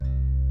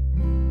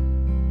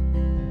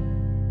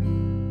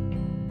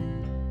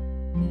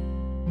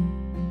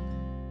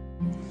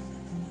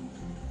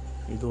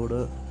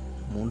இதோட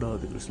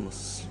 3வது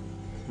கிறிஸ்மஸ்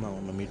நான்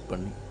உன்னை மீட்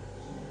பண்ணி.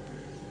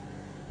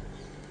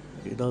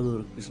 ஏதாவது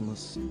ஒரு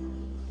கிறிஸ்மஸ்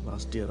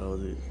லாஸ்ட்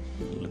இயராவது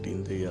இல்லாட்டி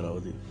இந்த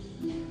இயராவது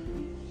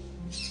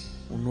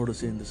உன்னோட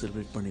சேர்ந்து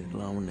செலிப்ரேட்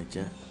பண்ணியிருக்கலாம்னு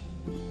நினச்சேன்.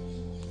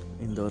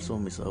 இந்த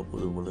வருஷம் மிஸ் ஆக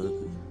போகுது போல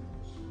இருக்கு.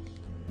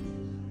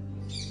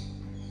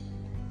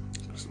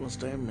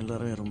 கிறிஸ்மஸ் டைம்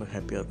எல்லோரும் ரொம்ப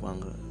ஹாப்பியாக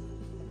இருப்பாங்க.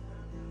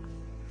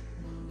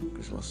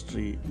 கிறிஸ்மஸ்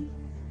ட்ரீ,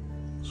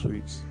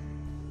 ஸ்வீட்ஸ்,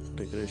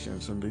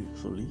 டெக்கரேஷன்ஸ்ன்னு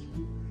சொல்லி.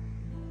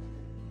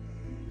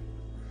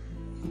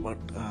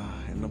 பட்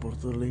என்னை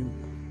பொறுத்தவரையிலையும்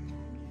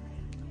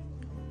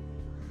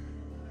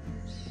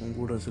உங்க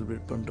கூட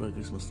செலிப்ரேட் பண்ணுற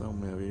கிறிஸ்மஸ் தான்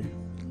உண்மையாகவே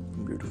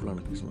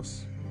பியூட்டிஃபுல்லான கிறிஸ்மஸ்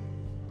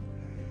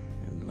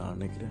என்று நான்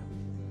நினைக்கிறேன்.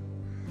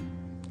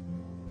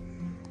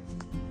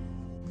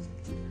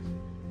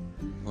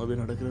 அது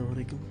நடக்கிற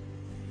வரைக்கும்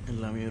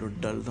எல்லாமே ஒரு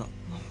டல் தான்,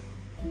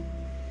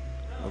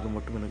 அது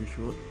மட்டும் எனக்கு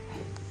ஷுவர்.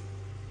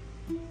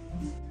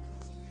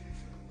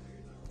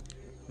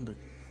 இந்த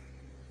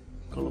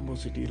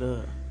கொலம்போ சிட்டியில்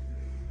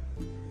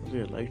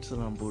நிறைய லைட்ஸ்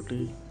எல்லாம் போட்டு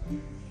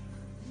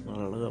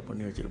நல்லா அழகாக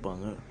பண்ணி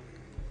வச்சுருப்பாங்க.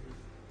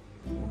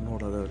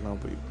 உன்னோட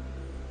அதெல்லாம் போய்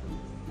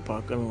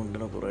பார்க்கணுன்ட்டு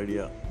எனக்கு ஒரு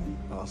ஐடியா,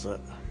 ஆசை.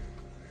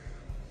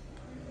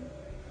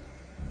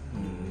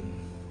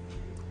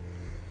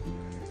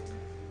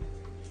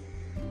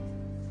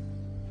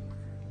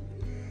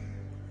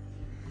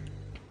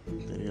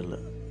 தெரியல,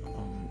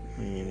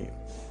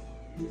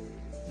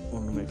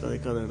 ஒன்றுமே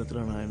கதைக்காத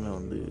இடத்துல நான் என்ன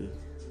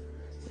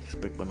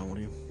எக்ஸ்பெக்ட் பண்ண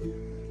முடியும்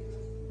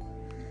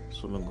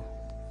சொல்லுங்க.